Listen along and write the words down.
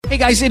Hey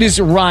guys, it is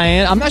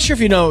Ryan. I'm not sure if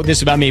you know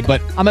this about me, but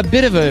I'm a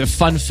bit of a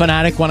fun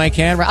fanatic when I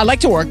can. I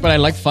like to work, but I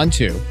like fun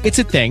too. It's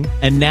a thing.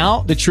 And now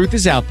the truth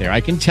is out there.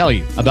 I can tell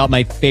you about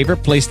my favorite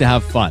place to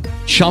have fun.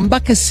 Chumba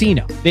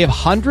Casino. They have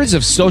hundreds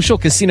of social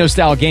casino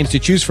style games to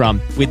choose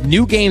from with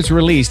new games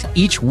released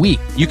each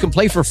week. You can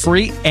play for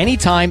free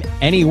anytime,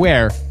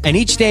 anywhere. And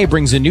each day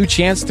brings a new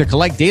chance to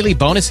collect daily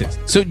bonuses.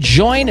 So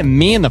join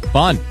me in the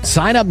fun.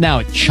 Sign up now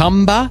at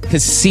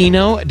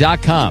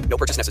ChumbaCasino.com. No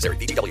purchase necessary.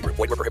 VGW Group.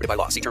 Void where prohibited by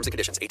law. See terms and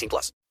conditions.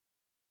 18+.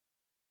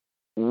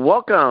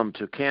 Welcome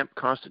to Camp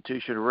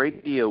Constitution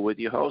Radio with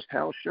your host,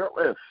 Hal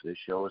Shurtleff. This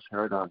show is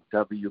heard on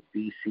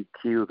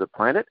WBCQ The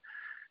Planet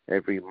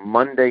every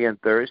Monday and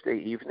Thursday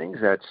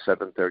evenings at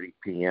 7:30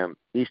 p.m.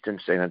 Eastern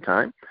Standard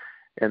Time.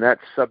 And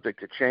that's subject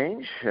to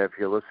change if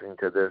you're listening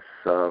to this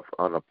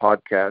on a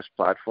podcast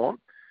platform.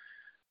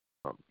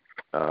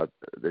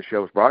 The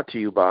show is brought to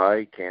you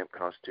by Camp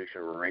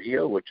Constitution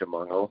Radio, which,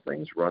 among other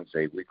things, runs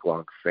a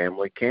week-long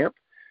family camp,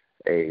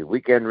 a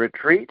weekend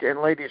retreat,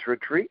 and ladies'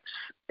 retreats.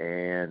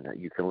 And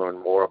you can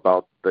learn more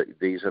about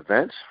these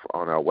events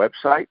on our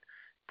website,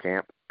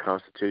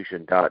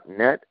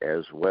 campconstitution.net,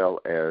 as well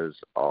as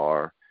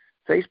our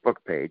Facebook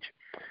page.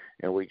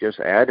 And we just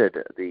added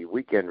the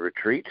weekend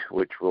retreat,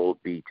 which will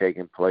be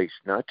taking place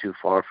not too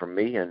far from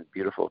me in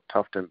beautiful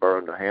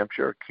Tuftonboro, New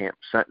Hampshire, Camp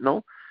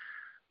Sentinel,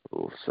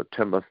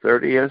 September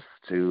 30th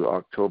to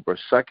October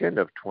 2nd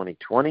of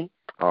 2020.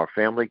 Our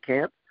family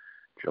camp,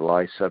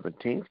 July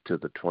 17th to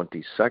the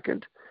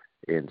 22nd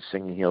in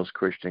Singing Hills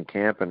Christian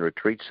Camp and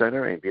Retreat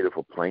Center in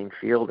beautiful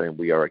Plainfield, and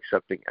we are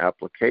accepting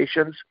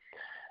applications.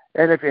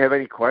 And if you have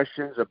any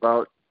questions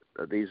about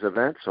these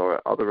events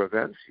or other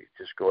events, you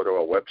just go to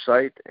our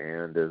website,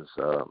 and there's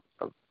a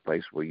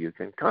place where you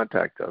can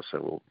contact us,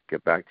 and we'll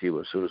get back to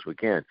you as soon as we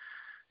can.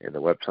 And the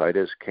website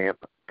is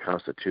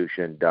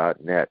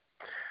campconstitution.net.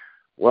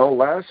 Well,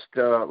 last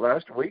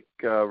week,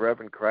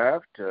 Reverend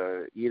Kraft,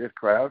 Edith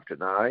Kraft,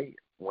 and I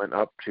went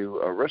up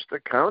to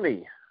Aroostook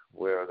County,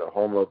 where the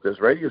home of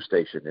this radio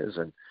station is,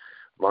 in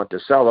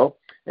Monticello.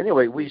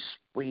 Anyway, we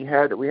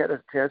had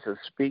a chance to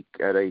speak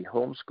at a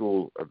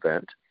homeschool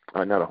event,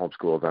 not a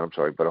homeschool event, I'm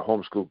sorry, but a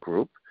homeschool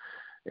group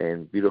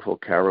in beautiful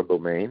Caribou,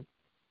 Maine.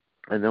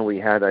 And then we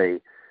had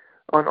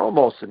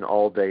almost an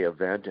all-day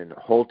event in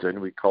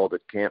Holton. We called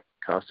it Camp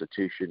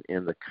Constitution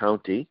in the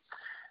County.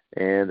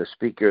 And the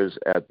speakers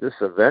at this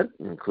event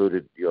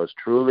included yours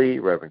truly,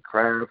 Reverend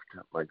Kraft,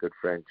 my good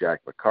friend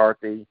Jack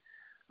McCarthy.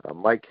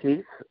 Mike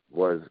Heath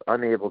was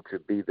unable to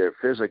be there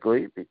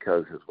physically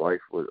because his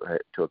wife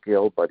took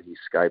ill, but he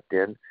Skyped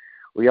in.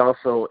 We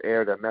also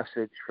aired a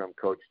message from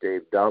Coach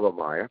Dave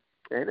Daubermeyer,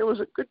 and it was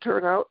a good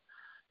turnout.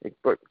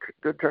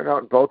 Good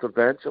turnout in both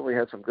events, and we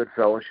had some good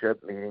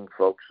fellowship, meeting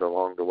folks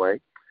along the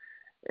way.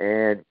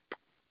 And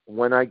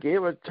when I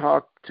gave a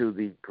talk to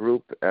the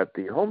group at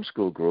the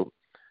homeschool group,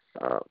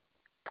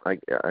 I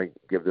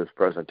give this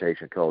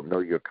presentation called Know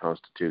Your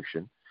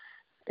Constitution,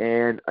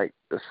 and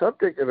the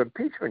subject of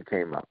impeachment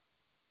came up.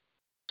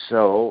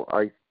 So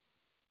I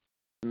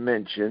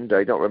mentioned,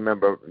 I don't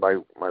remember my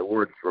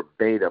words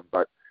verbatim,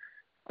 but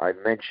I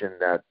mentioned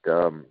that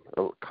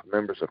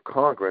members of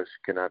Congress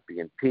cannot be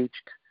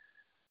impeached.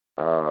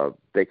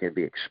 They can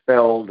be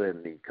expelled,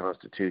 and the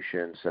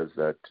Constitution says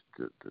that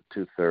the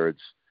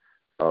two-thirds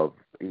of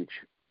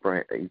each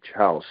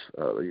house,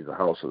 either the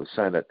House or the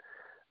Senate,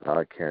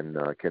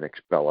 can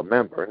expel a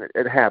member, and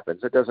it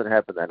happens. It doesn't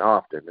happen that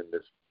often, and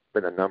there's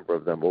been a number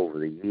of them over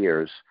the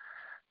years.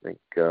 I think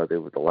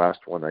the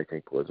last one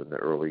was in the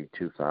early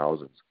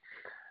 2000s,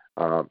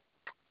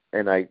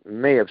 and I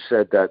may have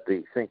said that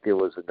they think there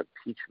was an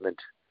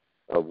impeachment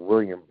of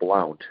William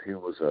Blount. He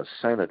was a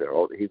senator.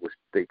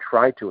 They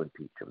tried to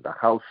impeach him. The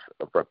House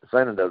of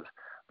Representatives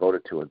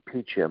voted to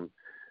impeach him,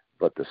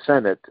 but the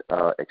Senate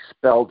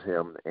expelled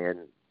him,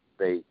 and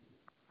they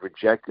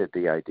rejected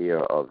the idea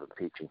of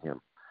impeaching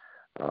him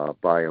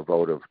by a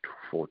vote of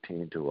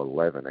 14 to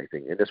 11, I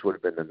think. And this would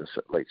have been in the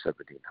late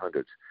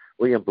 1700s.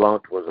 William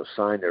Blount was a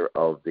signer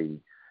of the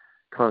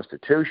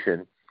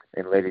Constitution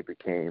and later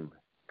became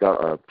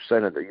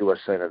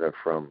U.S. Senator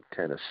from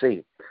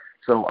Tennessee.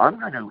 So I'm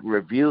going to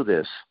review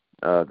this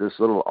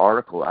little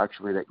article,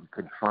 actually, that you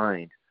can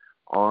find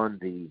on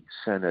the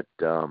Senate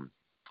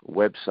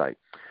website.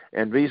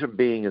 And reason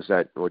being is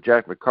that,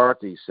 Jack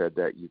McCarthy said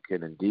that you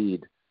can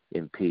indeed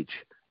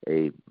impeach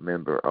a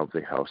member of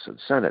the House and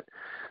Senate.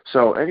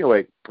 So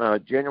anyway,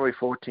 January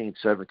 14,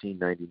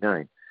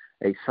 1799,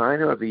 a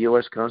signer of the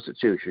U.S.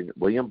 Constitution,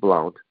 William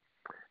Blount,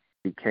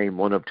 became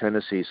one of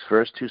Tennessee's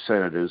first two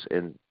senators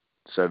in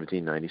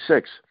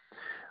 1796.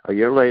 A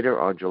year later,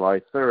 on July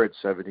 3,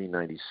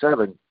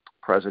 1797,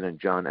 President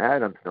John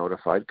Adams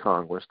notified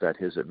Congress that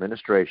his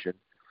administration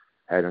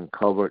had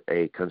uncovered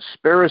a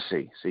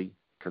conspiracy. See,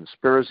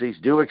 conspiracies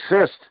do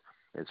exist.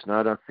 It's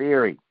not a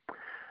theory.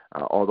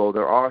 Although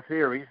there are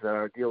theories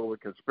that deal with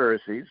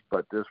conspiracies,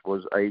 but this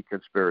was a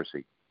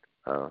conspiracy.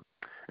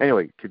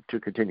 Anyway, to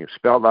continue,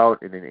 spelled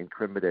out in an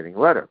incriminating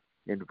letter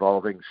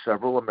involving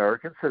several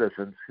American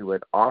citizens who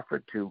had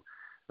offered to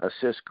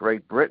assist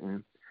Great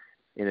Britain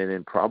in an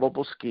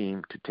improbable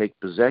scheme to take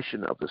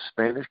possession of the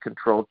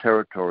Spanish-controlled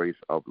territories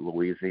of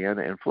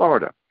Louisiana and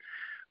Florida.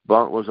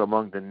 Blount was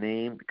among the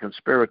named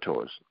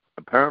conspirators.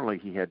 Apparently,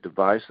 he had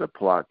devised a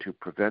plot to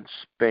prevent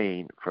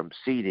Spain from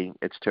ceding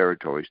its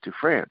territories to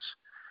France,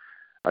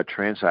 a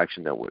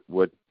transaction that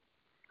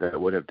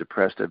would have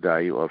depressed the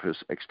value of his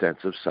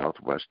extensive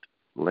Southwest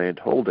land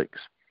holdings.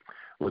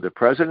 With the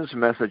president's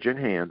message in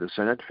hand, the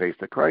Senate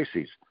faced a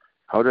crisis: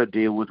 how to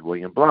deal with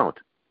William Blount.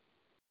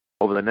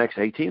 Over the next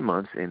 18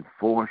 months, in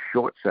 4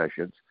 short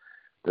sessions,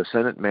 the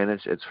Senate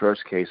managed its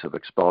first case of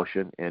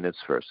expulsion and its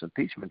first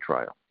impeachment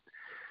trial.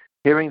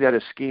 Hearing that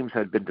his schemes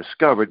had been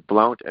discovered,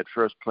 Blount at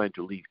first planned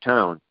to leave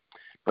town,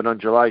 but on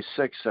July 6,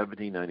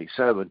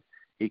 1797,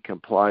 he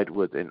complied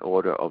with an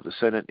order of the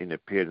Senate and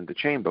appeared in the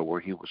chamber, where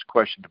he was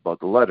questioned about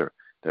the letter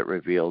that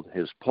revealed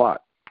his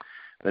plot.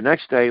 The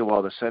next day,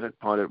 while the Senate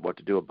pondered what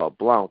to do about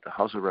Blount, the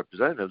House of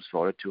Representatives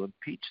voted to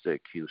impeach the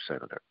accused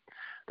senator,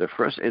 the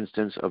first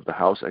instance of the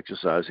House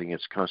exercising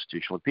its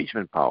constitutional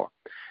impeachment power.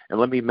 And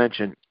let me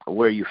mention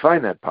where you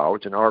find that power.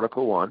 It's in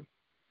Article 1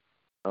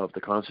 of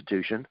the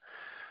Constitution.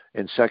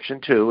 In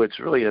Section 2, it's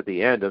really at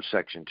the end of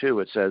Section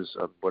 2, it says,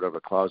 whatever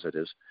clause it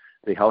is,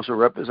 the House of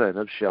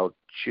Representatives shall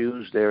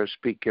choose their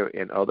Speaker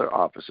and other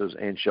officers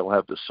and shall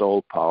have the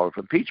sole power of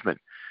impeachment.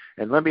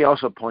 And let me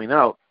also point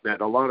out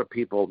that a lot of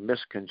people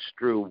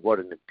misconstrue what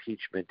an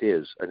impeachment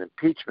is. An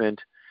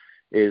impeachment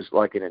is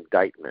like an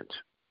indictment.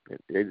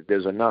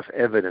 There's enough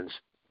evidence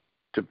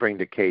to bring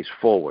the case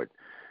forward.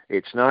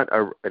 It's not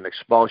an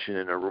expulsion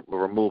and a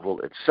removal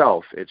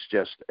itself. It's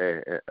just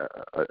an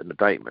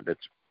indictment.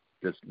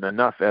 There's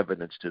enough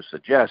evidence to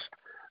suggest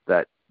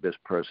that this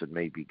person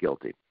may be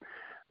guilty.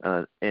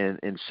 And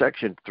in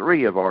Section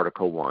 3 of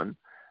Article 1,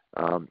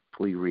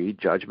 we read,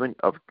 judgment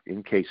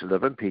in cases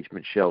of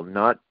impeachment shall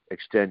not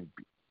extend,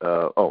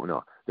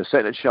 the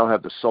Senate shall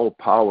have the sole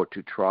power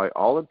to try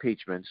all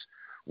impeachments.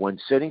 When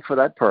sitting for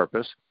that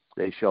purpose,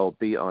 they shall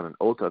be on an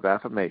oath of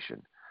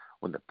affirmation.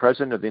 When the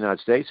President of the United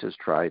States is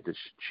tried, the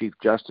Chief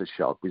Justice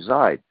shall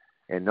preside,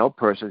 and no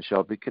person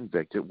shall be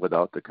convicted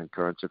without the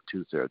concurrence of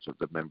 2/3 of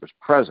the members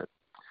present.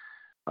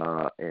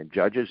 And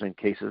judges in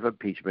cases of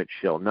impeachment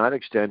shall not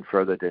extend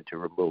further than to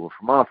removal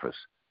from office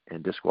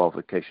and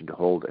disqualification to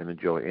hold and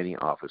enjoy any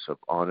office of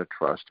honor,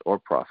 trust, or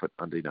profit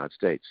under the United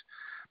States.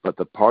 But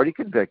the party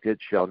convicted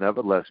shall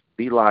nevertheless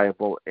be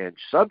liable and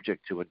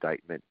subject to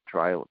indictment,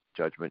 trial,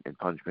 judgment, and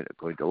punishment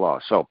according to law.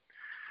 So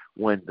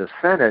when the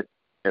Senate,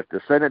 if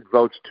the Senate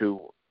votes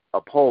to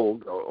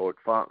uphold or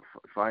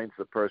finds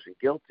the person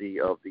guilty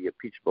of the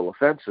impeachable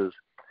offenses,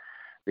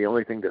 the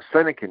only thing the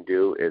Senate can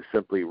do is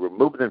simply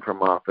remove them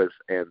from office,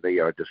 and they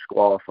are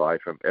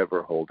disqualified from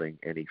ever holding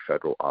any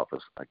federal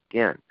office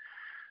again.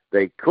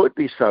 They could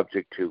be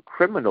subject to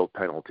criminal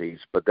penalties,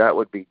 but that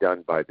would be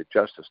done by the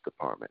Justice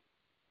Department.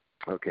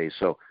 Okay,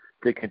 so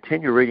to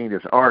continue reading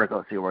this article,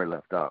 let's see where I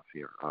left off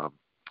here.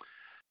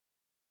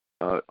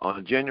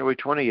 On January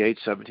 28,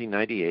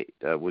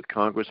 1798, with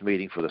Congress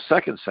meeting for the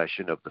second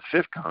session of the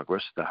Fifth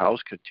Congress, the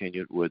House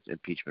continued with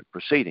impeachment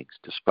proceedings.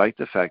 Despite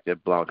the fact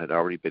that Blount had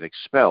already been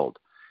expelled,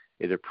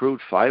 it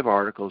approved 5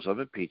 articles of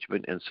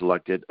impeachment and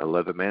selected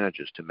 11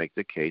 managers to make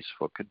the case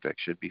for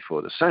conviction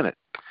before the Senate.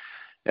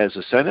 As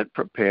the Senate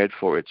prepared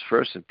for its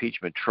first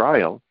impeachment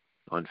trial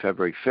on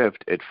February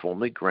 5th, it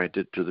formally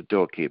granted to the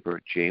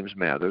doorkeeper, James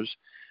Mathers,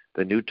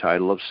 the new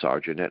title of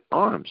Sergeant at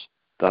Arms,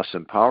 thus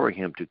empowering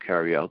him to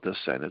carry out the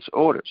Senate's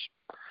orders.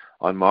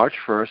 On March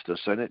 1st, the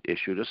Senate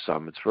issued a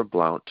summons for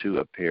Blount to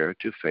appear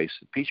to face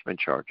impeachment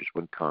charges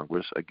when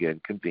Congress again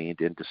convened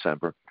in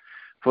December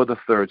for the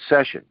third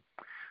session.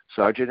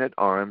 Sergeant at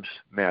Arms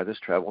Mathers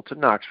traveled to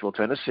Knoxville,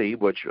 Tennessee,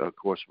 which, of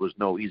course, was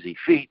no easy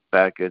feat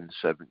back in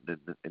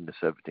the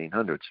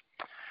 1700s,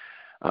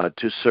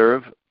 to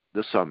serve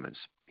the summons.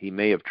 He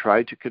may have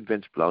tried to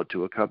convince Blount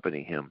to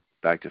accompany him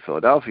back to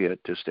Philadelphia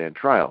to stand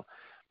trial,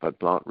 but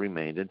Blount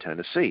remained in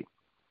Tennessee.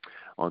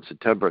 On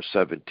September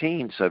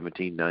 17,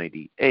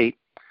 1798,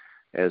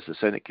 as the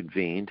Senate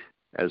convened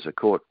as a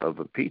court of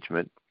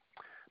impeachment,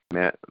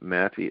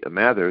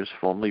 Mathers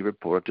formally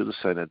reported to the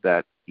Senate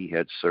that he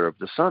had served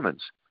the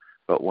summons.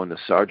 But when the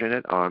Sergeant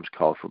at Arms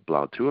called for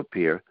Blount to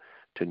appear,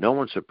 to no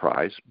one's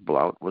surprise,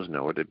 Blount was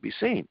nowhere to be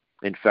seen.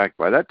 In fact,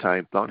 by that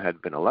time, Blount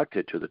had been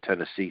elected to the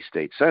Tennessee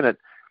State Senate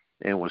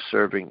and was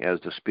serving as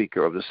the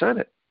Speaker of the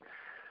Senate.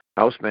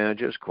 House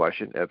managers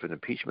questioned if an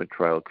impeachment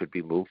trial could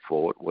be moved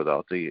forward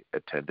without the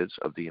attendance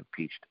of the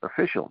impeached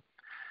official.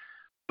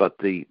 But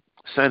the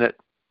Senate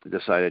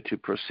decided to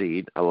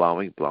proceed,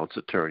 allowing Blount's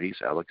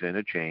attorneys,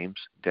 Alexander James,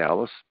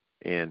 Dallas,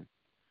 and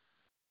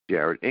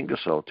Jared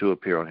Ingersoll, to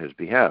appear on his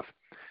behalf.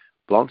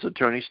 Blount's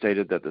attorney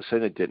stated that the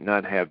Senate did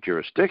not have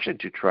jurisdiction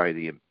to try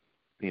the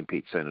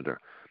impeached senator,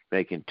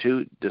 making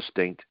 2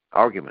 distinct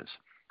arguments.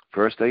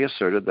 First, they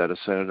asserted that a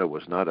senator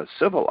was not a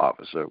civil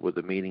officer with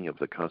the meaning of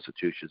the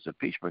Constitution's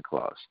impeachment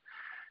clause.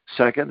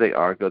 Second, they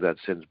argued that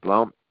since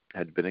Blount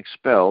had been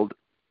expelled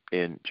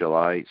in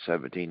July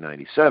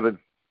 1797,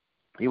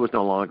 he was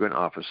no longer an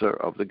officer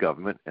of the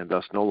government and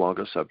thus no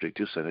longer subject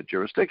to Senate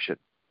jurisdiction.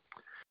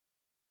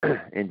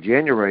 In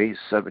January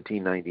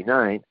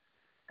 1799,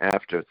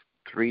 after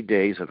 3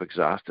 days of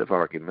exhaustive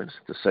arguments,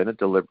 the Senate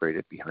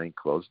deliberated behind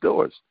closed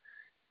doors,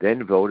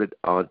 then voted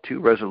on two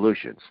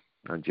resolutions.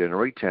 On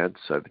January 10,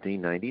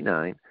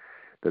 1799,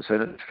 the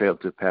Senate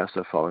failed to pass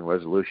the following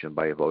resolution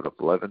by a vote of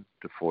 11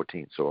 to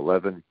 14, so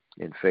 11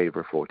 in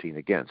favor, 14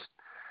 against,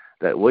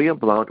 that William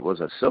Blount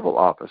was a civil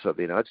officer of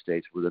the United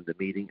States within the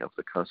meaning of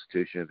the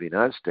Constitution of the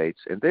United States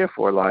and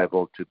therefore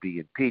liable to be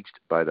impeached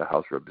by the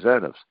House of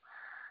Representatives.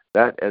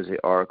 That, as the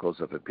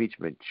articles of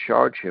impeachment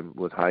charge him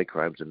with high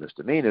crimes and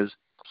misdemeanors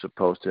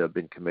supposed to have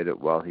been committed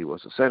while he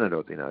was a senator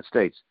of the United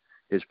States,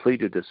 his plea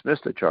to dismiss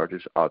the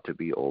charges ought to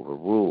be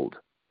overruled.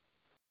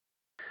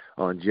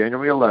 On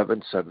January 11,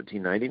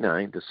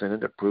 1799, the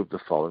Senate approved the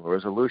following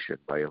resolution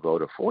by a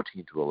vote of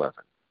 14 to 11.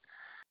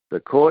 The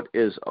court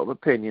is of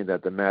opinion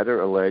that the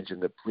matter alleged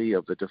in the plea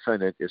of the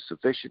defendant is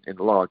sufficient in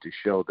law to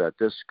show that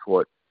this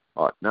court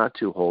ought not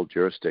to hold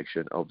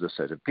jurisdiction of the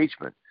said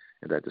impeachment,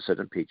 and that the said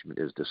impeachment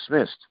is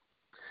dismissed.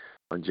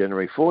 On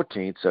January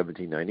 14,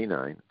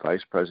 1799,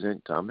 Vice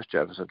President Thomas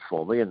Jefferson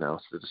formally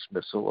announced the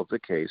dismissal of the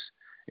case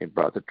and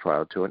brought the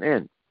trial to an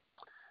end.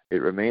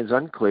 It remains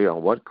unclear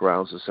on what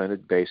grounds the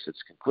Senate based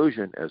its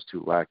conclusion as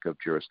to lack of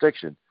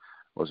jurisdiction.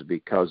 Was it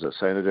because a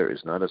senator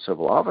is not a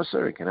civil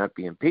officer and cannot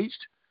be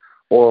impeached?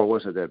 Or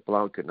was it that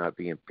Blount could not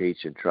be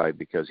impeached and tried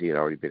because he had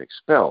already been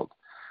expelled?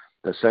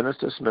 The Senate's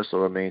dismissal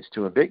remains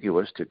too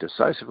ambiguous to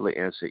decisively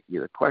answer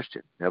either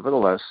question.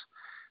 Nevertheless,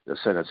 the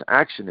Senate's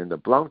action in the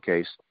Blount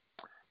case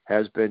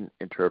has been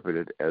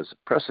interpreted as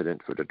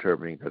precedent for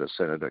determining that a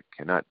senator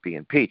cannot be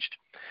impeached.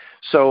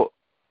 So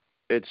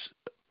it's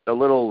a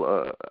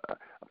little.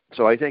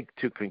 So I think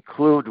to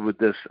conclude with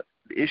this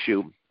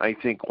issue, I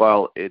think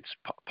while it's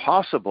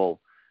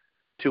possible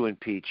to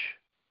impeach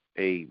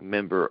a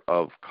member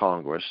of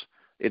Congress,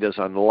 it is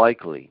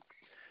unlikely,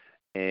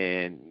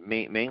 and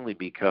mainly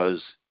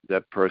because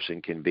that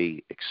person can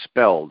be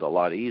expelled a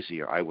lot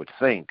easier, I would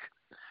think.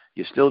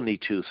 You still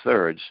need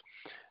 2/3,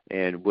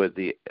 and with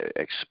the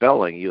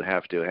expelling, you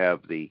have to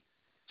have the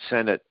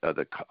Senate,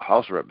 the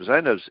House of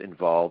Representatives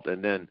involved,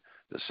 and then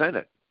the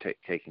Senate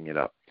taking it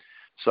up.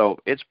 So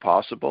it's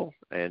possible,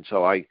 and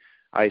so I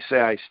say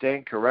I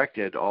stand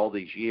corrected all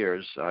these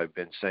years. I've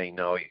been saying,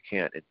 no, you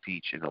can't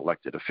impeach an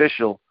elected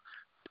official,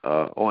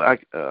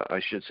 I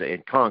should say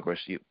in Congress,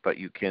 but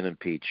you can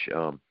impeach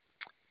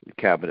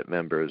cabinet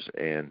members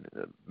and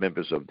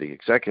members of the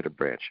executive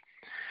branch.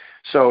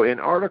 So in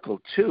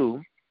Article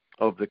 2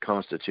 of the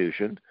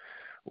Constitution,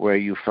 where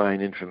you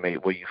find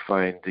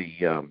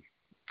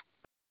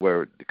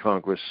where the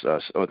Congress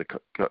or the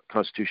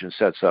Constitution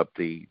sets up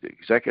the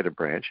executive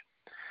branch,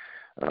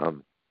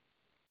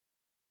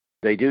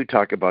 they do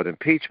talk about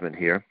impeachment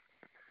here,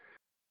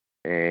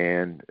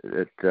 and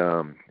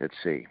let's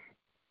see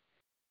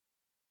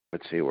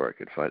where I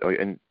could find.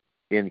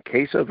 In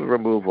case of the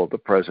removal of the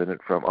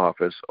president from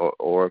office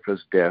or of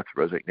his death,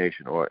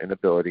 resignation, or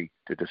inability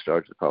to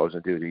discharge the powers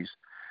and duties,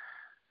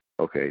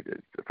 okay,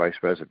 the vice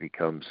president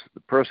becomes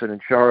the person in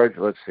charge.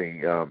 Let's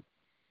see,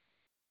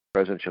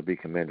 president shall be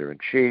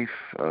commander-in-chief,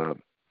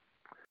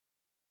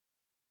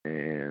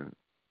 and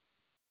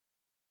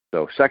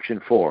so Section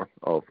 4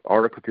 of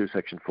Article 2,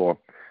 Section 4,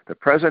 the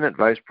president,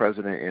 vice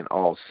president, and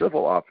all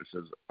civil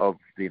officers of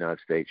the United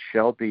States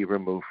shall be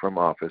removed from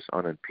office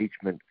on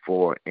impeachment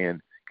for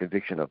and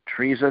conviction of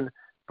treason,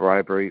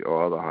 bribery,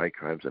 or other high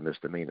crimes and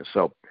misdemeanors.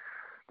 So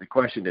the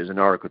question is, in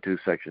Article 2,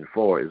 Section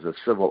 4, is a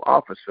civil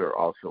officer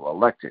also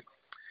elected?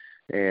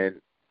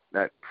 And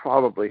that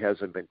probably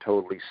hasn't been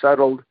totally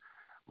settled,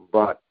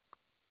 but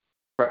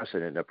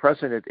precedent. Now,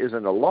 precedent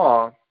isn't a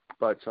law,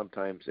 but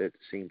sometimes it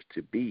seems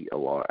to be a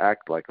law,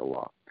 act like a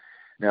law.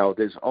 Now,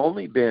 there's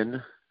only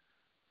been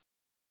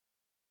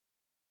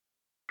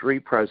 3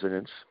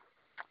 presidents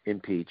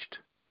impeached,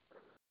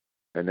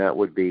 and that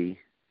would be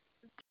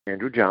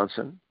Andrew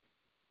Johnson,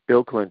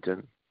 Bill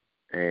Clinton,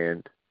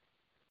 and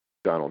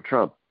Donald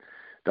Trump.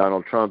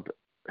 Donald Trump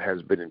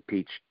has been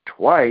impeached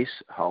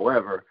twice.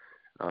 However,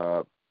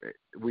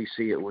 we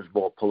see it was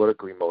more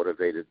politically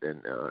motivated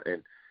than,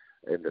 and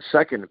the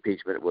second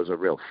impeachment was a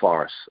real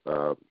farce.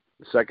 The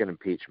second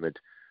impeachment,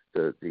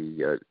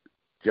 the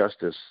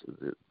Justice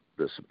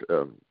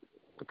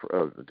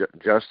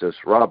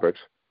Roberts,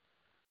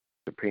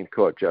 Supreme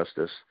Court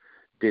Justice,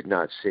 did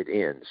not sit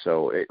in,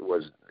 so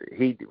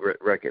he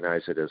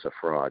recognized it as a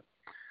fraud,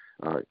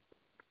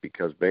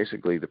 because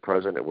basically the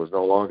president was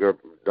no longer,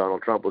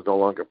 Donald Trump was no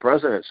longer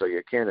president, so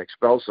you can't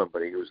expel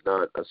somebody who's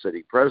not a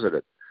sitting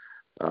president.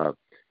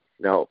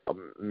 Now,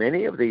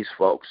 many of these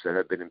folks that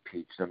have been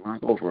impeached, I'm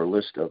not over a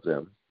list of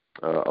them,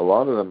 a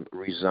lot of them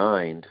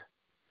resigned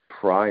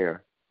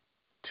prior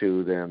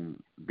to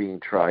them being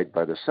tried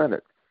by the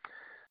Senate.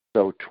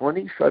 So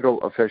 20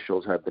 federal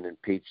officials have been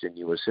impeached in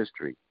U.S.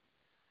 history.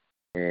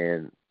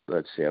 And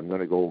let's see, I'm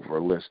going to go over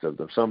a list of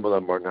them. Some of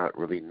them are not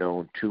really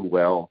known too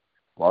well.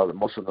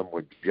 Most of them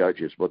were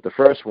judges. But the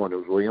first one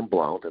was William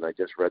Blount, and I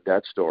just read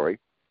that story.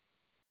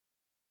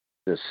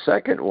 The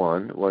second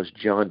one was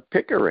John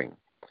Pickering.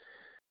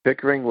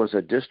 Pickering was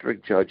a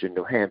district judge in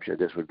New Hampshire.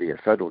 This would be a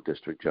federal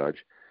district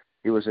judge.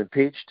 He was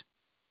impeached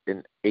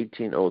in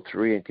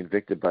 1803 and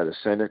convicted by the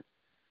Senate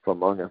for,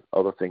 among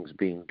other things,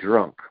 being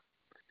drunk.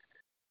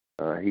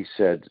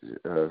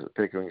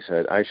 Pickering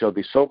said, "I shall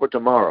be sober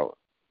tomorrow,"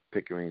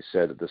 Pickering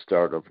said at the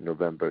start of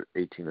November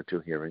 1802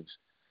 hearings.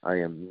 "I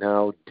am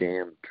now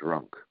damn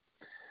drunk."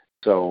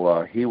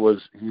 So he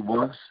was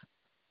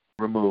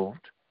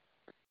removed,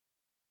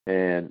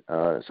 and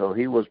so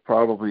he was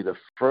probably the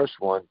first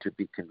one to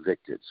be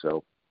convicted.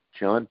 So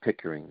John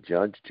Pickering,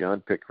 Judge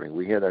John Pickering.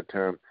 We hear that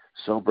term,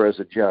 sober as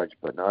a judge,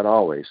 but not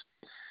always.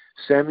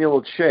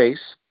 Samuel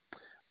Chase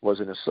was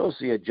an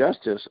associate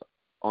justice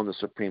on the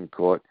Supreme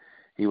Court.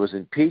 He was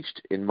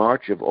impeached in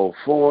March of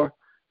 2004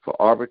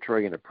 for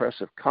arbitrary and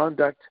oppressive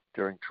conduct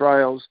during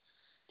trials.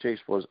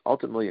 Chase was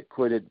ultimately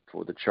acquitted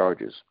for the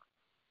charges.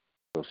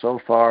 So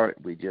far,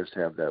 we just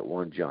have that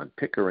one John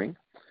Pickering.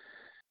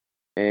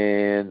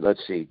 And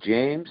let's see,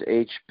 James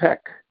H.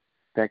 Peck.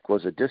 Peck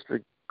was a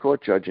district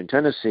court judge in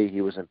Tennessee.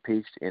 He was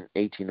impeached in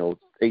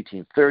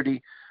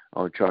 1830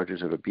 on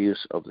charges of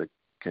abuse of the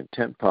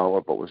contempt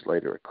power, but was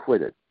later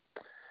acquitted.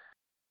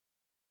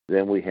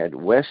 Then we had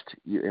West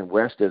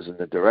as in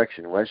the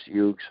direction, West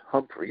Hughes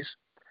Humphreys.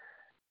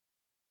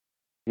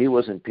 He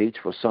was impeached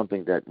for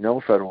something that no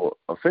federal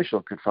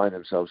official could find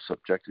himself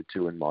subjected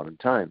to in modern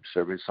times,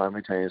 serving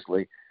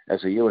simultaneously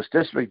as a U.S.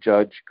 District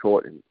Judge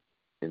Court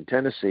in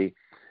Tennessee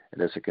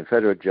and as a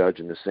Confederate judge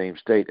in the same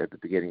state at the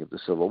beginning of the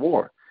Civil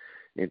War.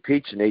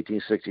 Impeached in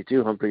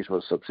 1862, Humphreys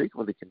was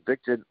subsequently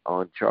convicted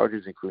on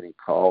charges including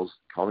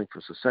calling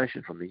for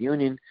secession from the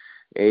Union,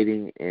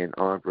 aiding an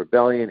armed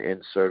rebellion,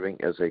 and serving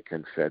as a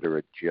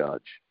Confederate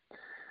judge.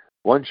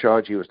 One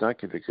charge he was not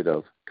convicted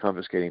of,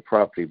 confiscating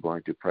property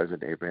belonging to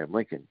President Abraham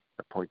Lincoln,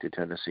 appointed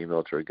Tennessee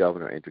military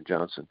governor Andrew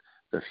Johnson,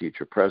 the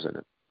future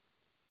president.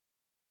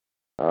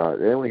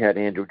 Then we had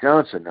Andrew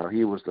Johnson. Now,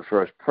 he was the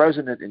first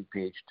president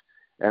impeached,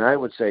 and I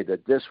would say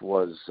that this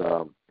was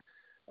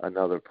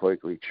another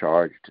politically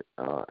charged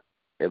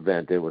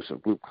event. There was a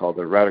group called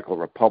the Radical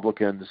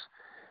Republicans,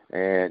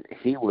 and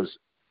it was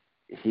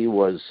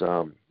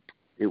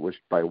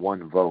by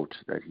one vote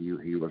that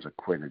he was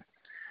acquitted.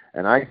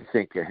 And I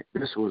think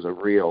this was a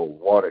real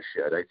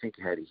watershed. I think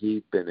had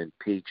he been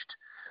impeached,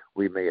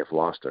 we may have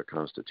lost our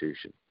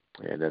Constitution.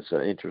 And it's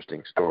an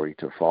interesting story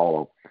to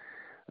follow.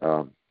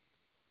 I'm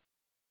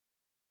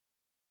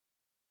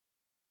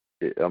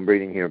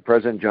reading here,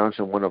 President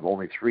Johnson, one of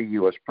only 3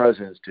 U.S.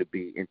 presidents to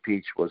be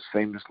impeached, was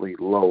famously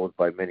loathed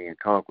by many in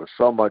Congress,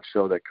 so much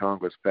so that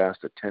Congress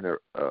passed a Tenure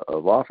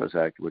of Office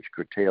Act, which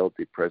curtailed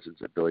the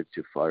president's ability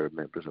to fire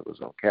members of his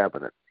own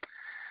cabinet.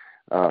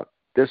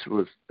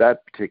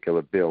 That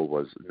particular bill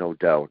was no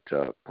doubt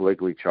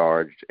politically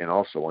charged and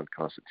also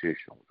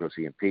unconstitutional because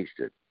he impeached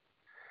it.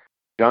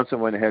 Johnson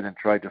went ahead and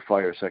tried to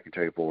fire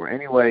Secretary of War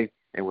anyway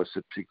and was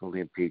subsequently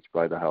impeached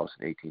by the House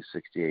in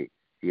 1868.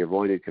 He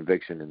avoided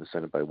conviction in the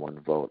Senate by one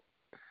vote,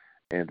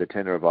 and the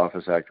Tenure of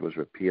Office Act was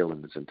repealed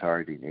in its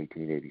entirety in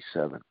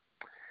 1887.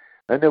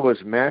 Then there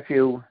was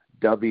Matthew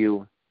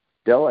W.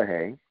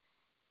 Delahaye,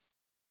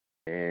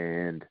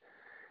 and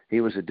he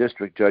was a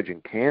district judge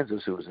in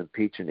Kansas who was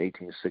impeached in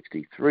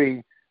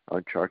 1863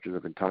 on charges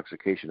of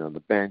intoxication on the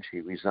bench. He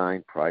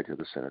resigned prior to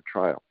the Senate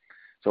trial.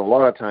 So a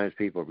lot of times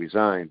people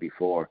resign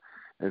before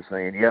and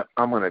saying, "Yep,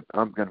 I'm going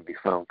to be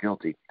found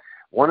guilty."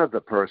 One of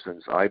the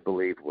persons, I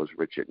believe, was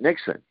Richard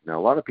Nixon. Now,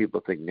 a lot of people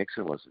think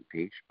Nixon was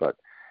impeached, but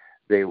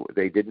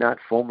they did not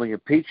formally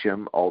impeach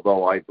him,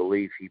 although I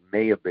believe he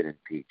may have been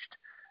impeached.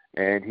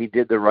 And he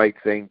did the right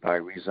thing by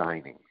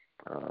resigning.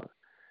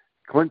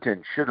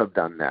 Clinton should have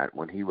done that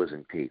when he was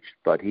impeached,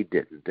 but he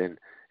didn't. And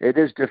it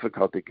is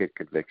difficult to get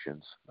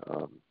convictions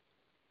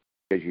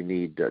because you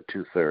need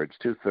two-thirds.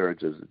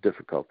 Two-thirds is a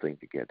difficult thing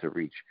to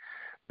reach.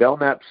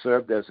 Belknap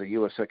served as a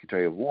U.S.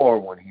 Secretary of War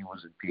when he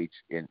was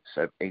impeached in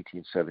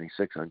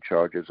 1876 on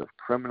charges of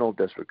criminal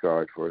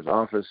disregard for his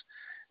office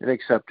and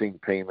accepting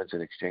payments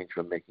in exchange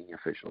for making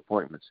official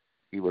appointments.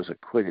 He was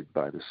acquitted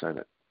by the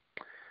Senate.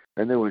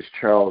 Then there was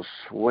Charles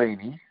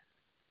Swaney.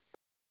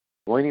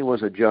 Swaney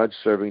was a judge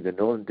serving the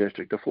Northern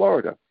District of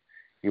Florida.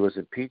 He was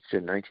impeached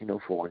in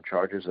 1904 on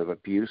charges of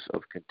abuse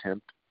of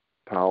contempt,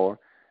 power,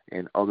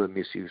 and other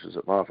misuses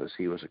of office.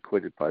 He was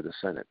acquitted by the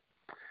Senate.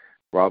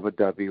 Robert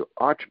W.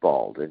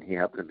 Archibald, and he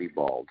happened to be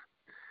bald.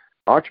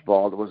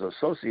 Archibald was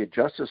Associate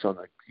Justice on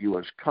the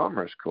U.S.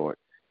 Commerce Court.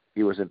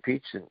 He was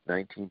impeached in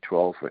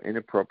 1912 for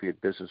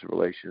inappropriate business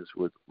relations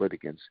with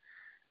litigants.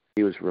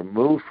 He was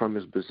removed from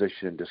his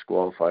position and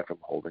disqualified from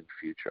holding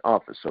future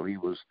office. So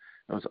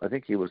I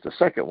think he was the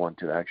second one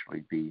to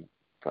actually be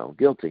found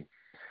guilty.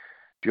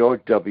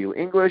 George W.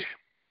 English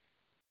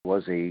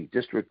was a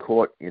district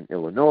court in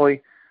Illinois,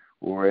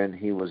 wherein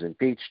he was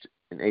impeached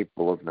in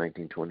April of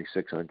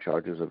 1926 on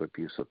charges of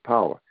abuse of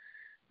power.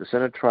 The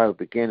Senate trial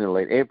began in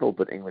late April,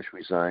 but English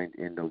resigned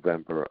in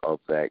November of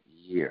that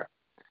year.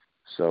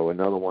 So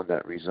another one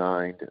that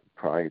resigned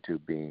prior to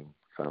being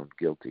found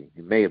guilty.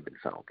 He may have been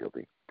found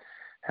guilty.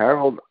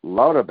 Harold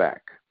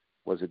Lauterbach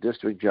was a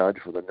district judge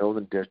for the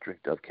Northern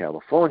District of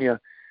California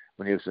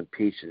when he was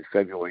impeached in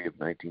February of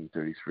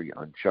 1933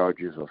 on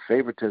charges of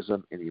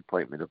favoritism in the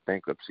appointment of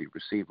bankruptcy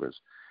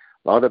receivers.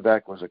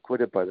 Louderback was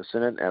acquitted by the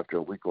Senate after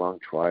a week-long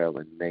trial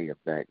in May of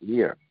that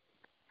year.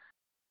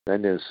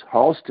 Then there's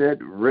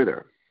Halstead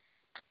Ritter.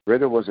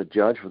 Ritter was a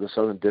judge for the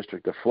Southern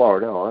District of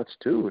Florida. Oh, that's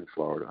two in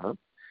Florida, huh?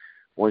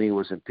 When he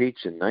was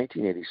impeached in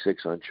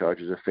 1986 on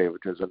charges of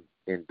favoritism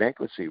in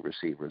bankruptcy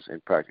receivers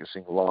and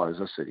practicing law as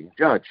a sitting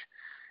judge.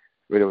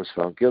 Ritter was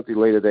found guilty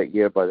later that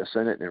year by the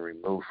Senate and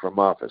removed from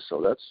office.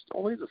 So that's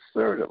only the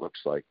third, it looks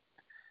like.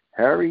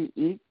 Harry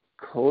E.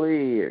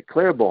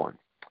 Claiborne.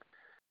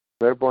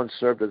 Claiborne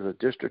served as a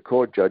district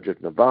court judge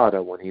of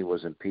Nevada when he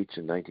was impeached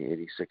in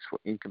 1986 for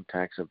income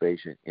tax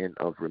evasion and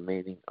of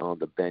remaining on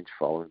the bench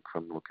following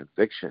criminal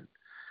conviction.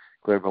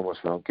 Claiborne was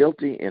found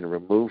guilty and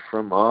removed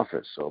from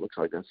office. So it looks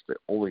like that's the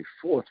only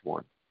fourth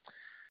one.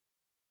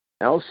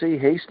 L.C.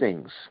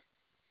 Hastings.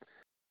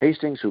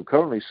 Hastings, who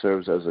currently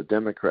serves as a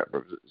Democrat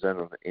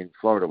representative in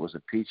Florida, was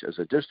impeached as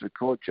a district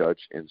court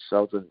judge in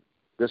Southern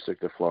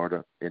District of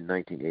Florida in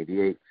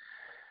 1988.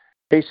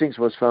 Hastings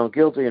was found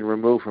guilty and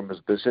removed from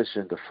his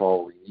position the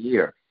following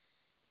year.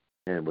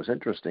 And what's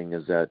interesting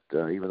is that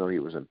even though he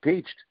was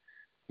impeached,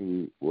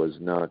 he was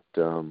not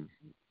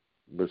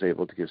was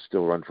able to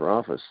still run for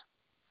office.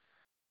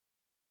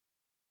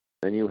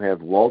 Then you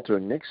have Walter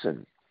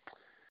Nixon,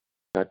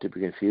 not to be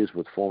confused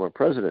with former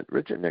President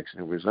Richard Nixon,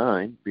 who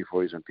resigned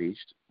before he was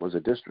impeached, was a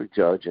district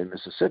judge in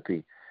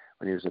Mississippi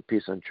when he was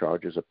impeached on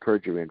charges of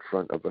perjury in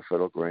front of a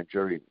federal grand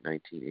jury in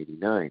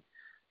 1989.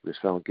 He was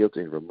found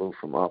guilty and removed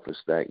from office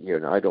that year.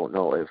 Now, I don't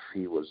know if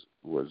he was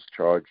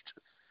charged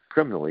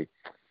criminally.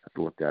 I have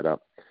to look that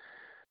up.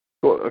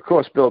 Well, of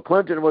course, Bill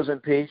Clinton was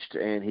impeached,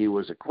 and he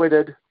was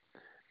acquitted.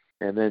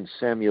 And then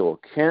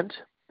Samuel Kent,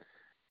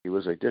 he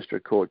was a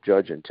district court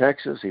judge in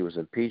Texas. He was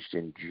impeached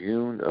in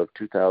June of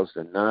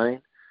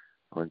 2009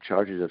 on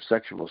charges of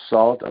sexual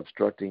assault,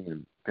 obstructing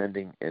and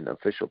impeding an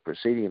official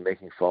proceeding, and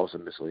making false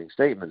and misleading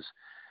statements.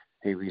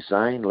 He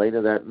resigned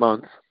later that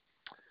month.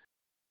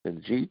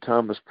 And G.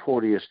 Thomas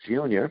Porteous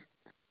Jr.,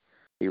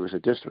 he was a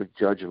district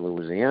judge in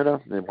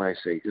Louisiana. And when I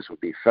say this would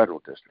be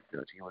federal district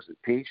judge, he was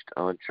impeached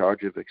on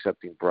charge of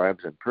accepting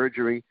bribes and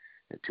perjury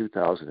in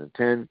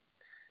 2010.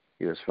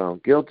 He was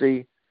found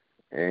guilty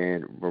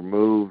and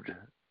removed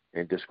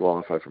and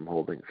disqualified from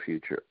holding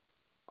future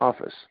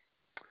office.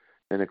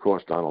 And, of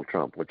course, Donald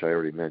Trump, which I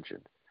already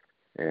mentioned.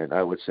 And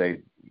I would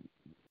say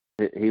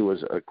he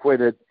was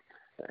acquitted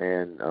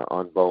and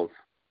on both.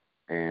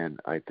 And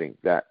I think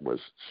that was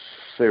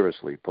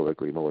seriously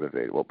politically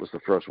motivated. What was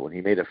the first one?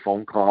 He made a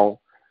phone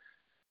call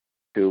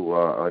to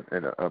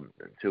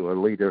a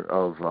leader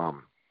of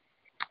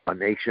a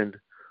nation,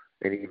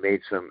 and he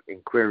made some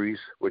inquiries,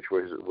 which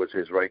was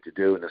his right to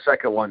do. And the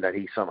second one, that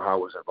he somehow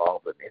was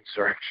involved in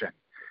insurrection.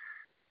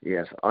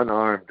 Yes,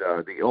 unarmed,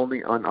 the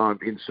only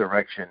unarmed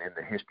insurrection in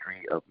the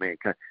history of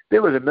mankind.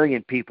 There was 1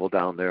 million people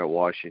down there in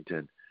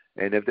Washington,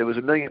 and if there was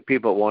 1 million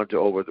people that wanted to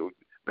overthrow, 1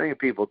 million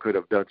people could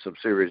have done some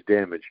serious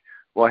damage.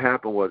 What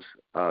happened was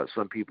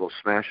some people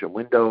smashed the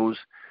windows.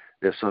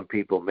 There's some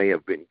people may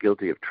have been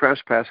guilty of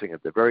trespassing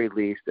at the very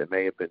least. There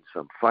may have been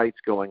some fights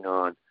going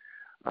on.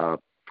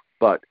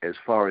 But as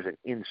far as an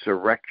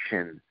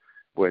insurrection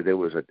where there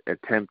was an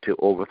attempt to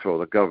overthrow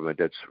the government,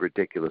 that's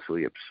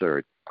ridiculously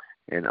absurd.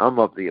 And I'm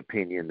of the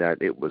opinion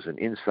that it was an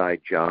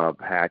inside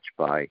job hatched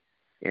by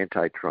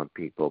anti-Trump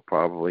people,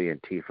 probably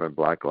Antifa and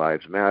Black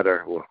Lives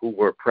Matter, who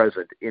were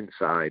present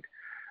inside.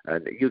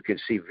 And you can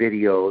see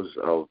videos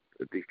of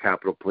the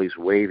Capitol Police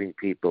waving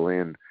people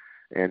in,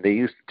 and they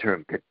used the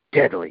term the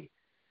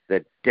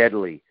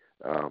deadly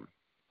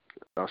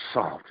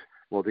assault.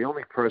 Well, the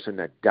only person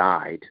that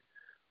died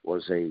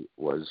was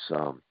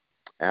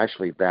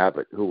Ashley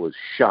Babbitt, who was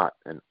shot,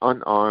 an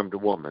unarmed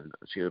woman.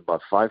 She was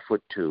about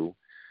 5'2".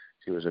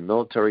 She was a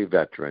military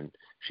veteran.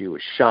 She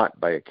was shot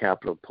by a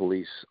Capitol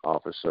Police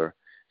officer.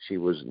 She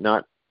was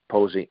not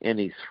posing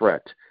any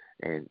threat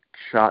and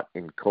shot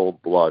in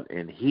cold blood,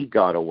 and he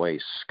got away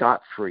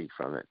scot-free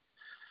from it.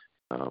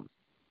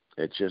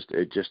 It's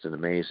just an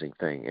amazing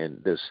thing.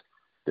 And this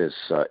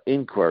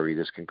inquiry,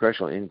 this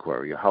congressional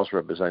inquiry, House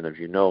Representatives,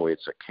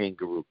 it's a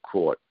kangaroo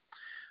court.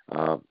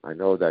 I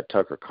know that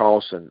Tucker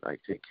Carlson, I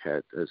think,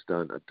 has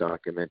done a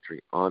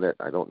documentary on it.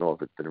 I don't know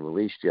if it's been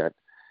released yet,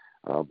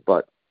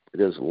 but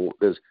there's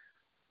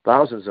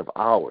thousands of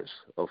hours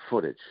of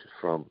footage,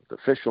 from the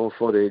official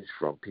footage,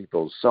 from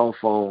people's cell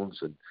phones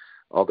and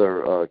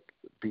other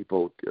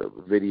people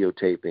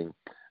videotaping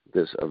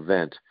this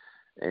event.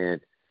 And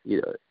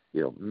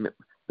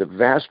the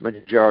vast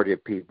majority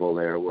of people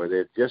there were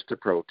there just to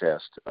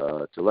protest,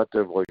 to let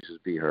their voices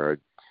be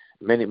heard.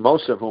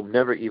 Most of whom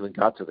never even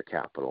got to the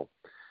Capitol.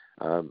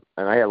 And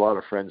I had a lot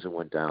of friends that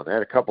went down. I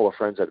had a couple of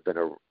friends that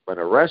had been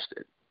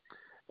arrested.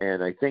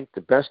 And I think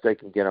the best they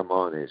can get them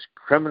on is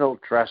criminal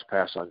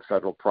trespass on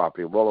federal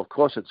property. Well, of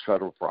course it's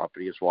federal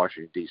property. It's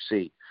Washington,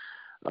 D.C.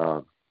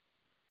 And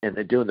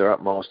they're doing their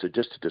utmost to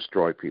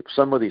destroy people.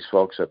 Some of these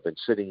folks have been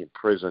sitting in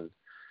prison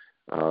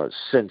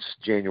since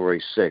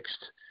January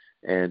 6th.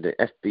 and the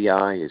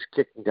FBI is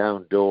kicking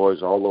down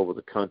doors all over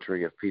the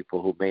country of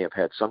people who may have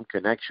had some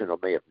connection or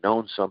may have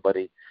known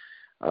somebody.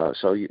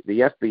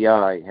 The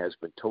FBI has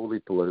been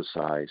totally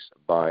politicized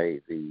by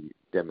the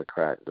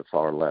Democrat, the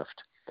far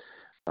left.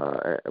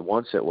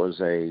 Once it was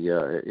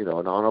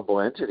an honorable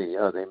entity.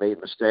 They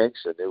made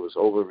mistakes and it was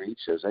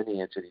overreach, as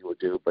any entity would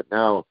do. But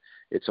now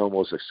it's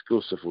almost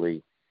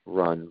exclusively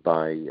run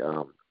by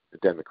the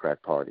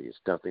Democrat Party. It's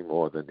nothing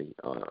more than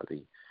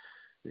the.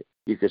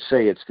 You could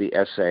say it's the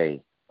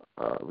SA.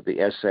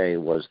 The SA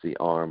was the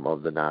arm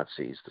of the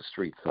Nazis, the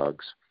street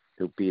thugs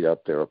who beat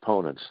up their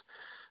opponents.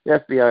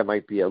 The FBI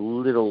might be a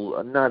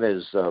little not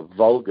as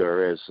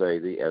vulgar as, say,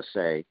 the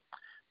SA,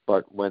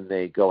 but when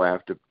they go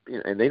after,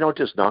 and they don't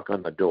just knock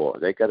on the door.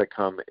 They got to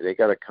come. They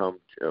got to come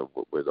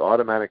with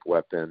automatic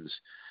weapons.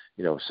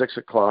 6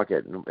 o'clock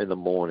in the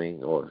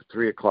morning or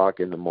 3 o'clock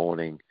in the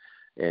morning,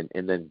 and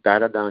then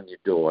batter down your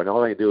door. And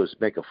all they do is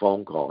make a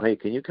phone call. Hey,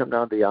 can you come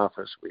down to the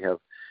office?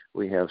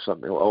 We have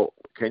something. Oh,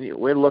 can you?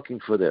 We're looking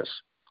for this.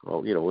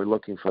 Oh, we're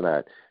looking for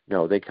that.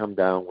 No, they come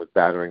down with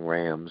battering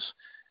rams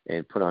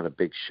and put on a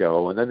big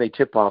show, and then they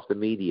tip off the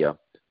media,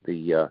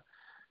 the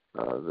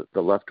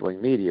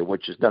left-wing media,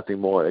 which is nothing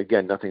more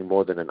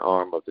than an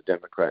arm of the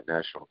Democrat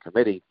National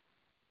Committee,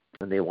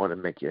 and they want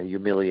to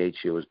humiliate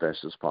you as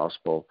best as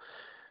possible.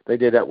 They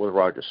did that with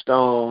Roger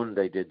Stone.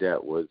 They did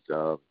that with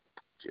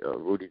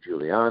Rudy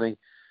Giuliani,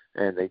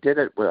 and they did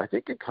it with, I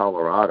think, in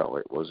Colorado.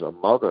 It was a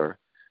mother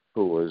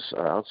who was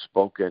an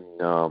outspoken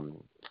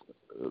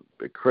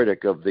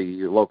critic of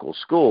the local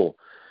school.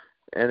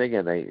 And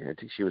again, I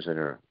think she was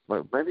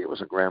maybe it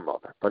was a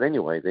grandmother. But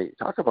anyway, they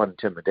talk about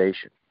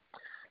intimidation.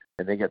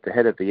 And they get the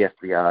head of the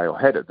FBI or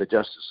head of the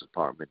Justice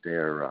Department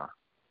there.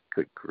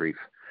 Good grief.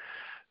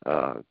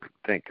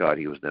 Thank God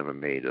he was never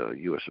made a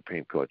U.S.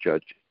 Supreme Court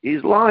judge.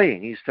 He's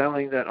lying. He's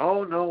telling that,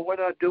 oh, no, we're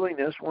not doing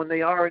this when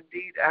they are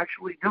indeed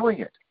actually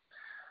doing it.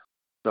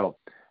 So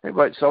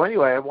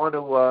anyway, I want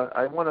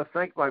to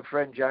thank my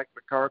friend Jack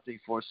McCarthy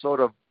for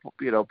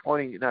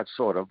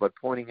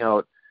pointing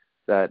out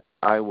that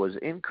I was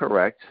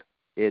incorrect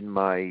in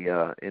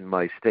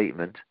my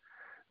statement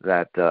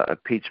that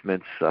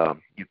impeachments,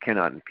 you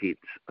cannot impeach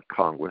a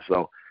Congress,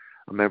 so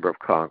a member of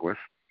Congress.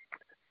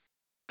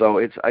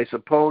 So I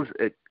suppose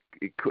it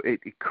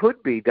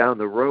could be down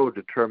the road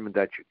determined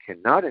that you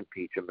cannot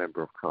impeach a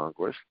member of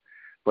Congress,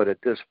 but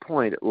at this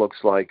point it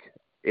looks like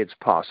it's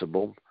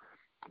possible.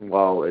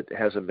 While it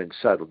hasn't been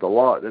settled, the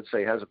law, let's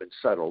say, hasn't been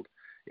settled,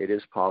 it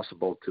is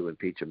possible to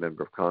impeach a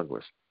member of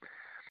Congress.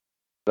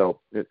 So,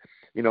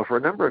 for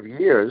a number of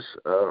years,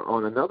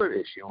 on another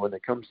issue, when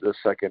it comes to the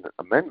Second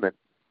Amendment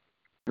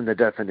and the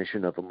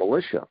definition of a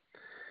militia.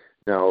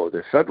 Now,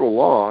 the federal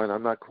law, and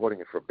I'm not quoting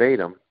it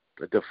verbatim,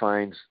 it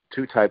defines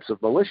two types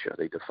of militia.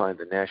 They define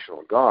the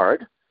National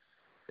Guard,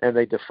 and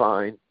they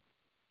define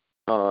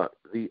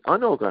the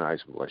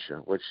unorganized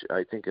militia, which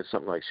I think is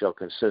something like shall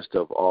consist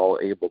of all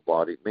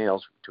able-bodied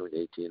males between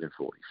 18 and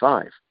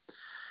 45.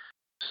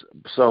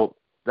 So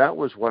that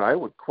was what I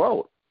would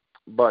quote,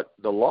 but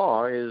the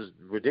law is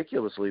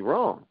ridiculously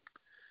wrong.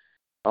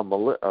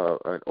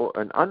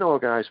 An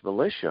unorganized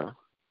militia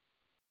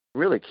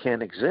really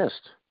can't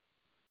exist.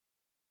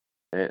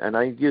 And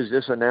I use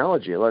this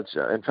analogy.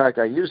 In fact,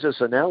 I used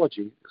this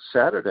analogy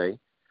Saturday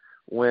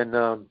when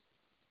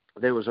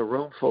there was a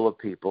room full of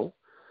people.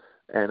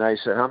 And I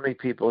said, how many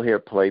people here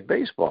play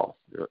baseball,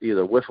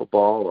 either wiffle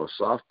ball or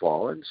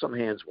softball? And some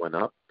hands went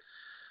up.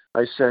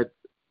 I said,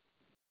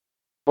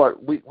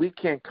 but we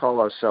can't call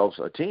ourselves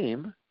a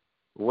team.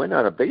 We're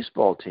not a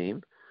baseball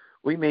team.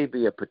 We may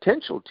be a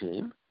potential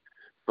team,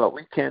 but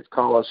we can't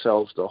call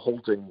ourselves the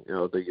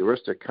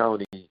Aroostook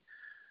County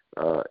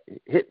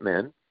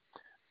Hitmen,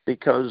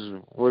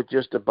 because we're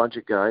just a bunch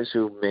of guys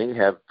who may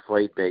have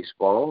played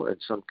baseball in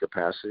some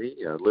capacity,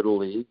 Little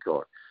League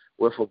or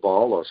wiffle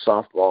ball or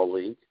softball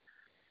league.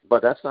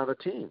 But that's not a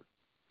team.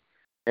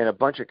 And a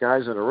bunch of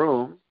guys in a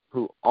room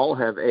who all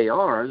have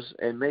ARs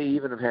and may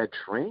even have had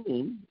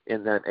training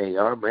in that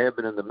AR, may have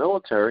been in the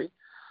military,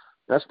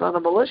 that's not a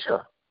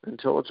militia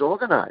until it's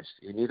organized.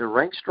 You need a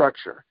rank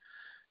structure.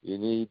 You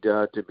need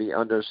to be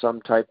under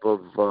some type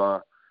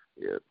of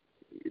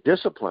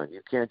discipline.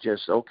 You can't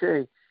just,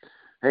 hey,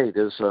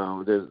 there's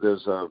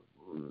a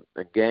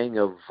gang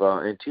of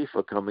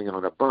Antifa coming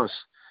on a bus.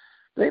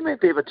 They may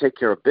be able to take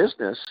care of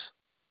business,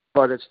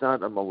 but it's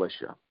not a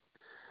militia.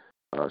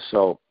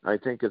 So I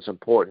think it's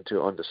important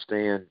to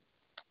understand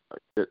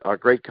our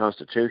great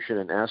Constitution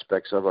and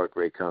aspects of our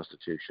great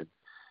Constitution,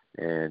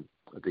 and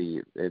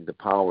the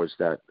powers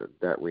that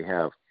we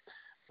have.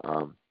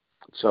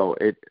 So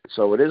it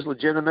is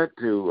legitimate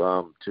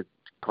to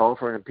call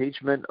for an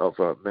impeachment of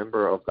a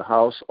member of the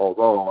House,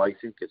 although I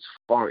think it's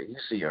far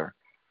easier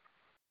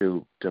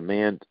to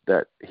demand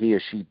that he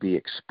or she be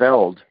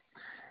expelled,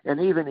 and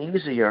even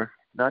easier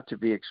not to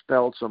be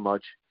expelled so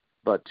much,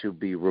 but to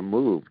be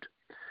removed.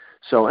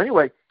 So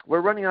anyway,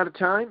 we're running out of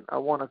time. I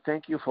want to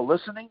thank you for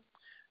listening.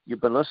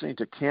 You've been listening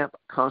to Camp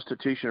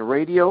Constitution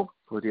Radio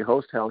with your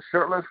host, Hal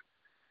Shurtleff,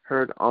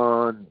 heard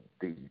on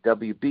the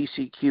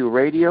WBCQ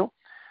radio.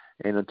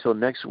 And until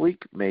next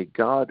week, may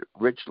God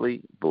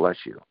richly bless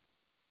you.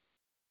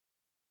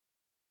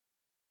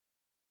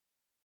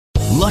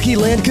 Lucky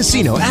Land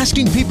Casino,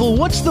 asking people,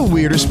 what's the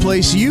weirdest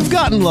place you've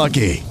gotten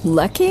lucky?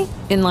 Lucky?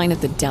 In line at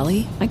the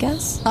deli, I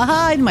guess?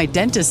 Aha, in my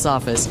dentist's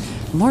office.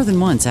 More than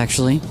once,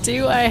 actually.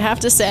 Do I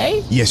have to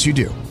say? Yes, you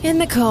do. In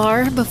the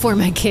car before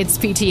my kids'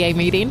 PTA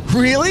meeting.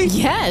 Really?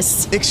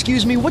 Yes.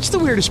 Excuse me, what's the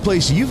weirdest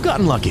place you've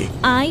gotten lucky?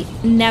 I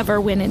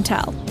never win and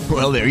tell.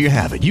 Well, there you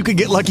have it. You can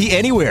get lucky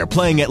anywhere,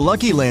 playing at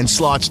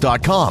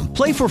LuckyLandSlots.com.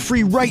 Play for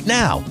free right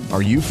now.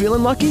 Are you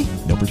feeling lucky?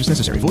 No purchase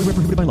necessary. Void where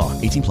prohibited by law.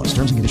 18+.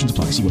 Terms and conditions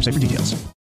apply. See website for details.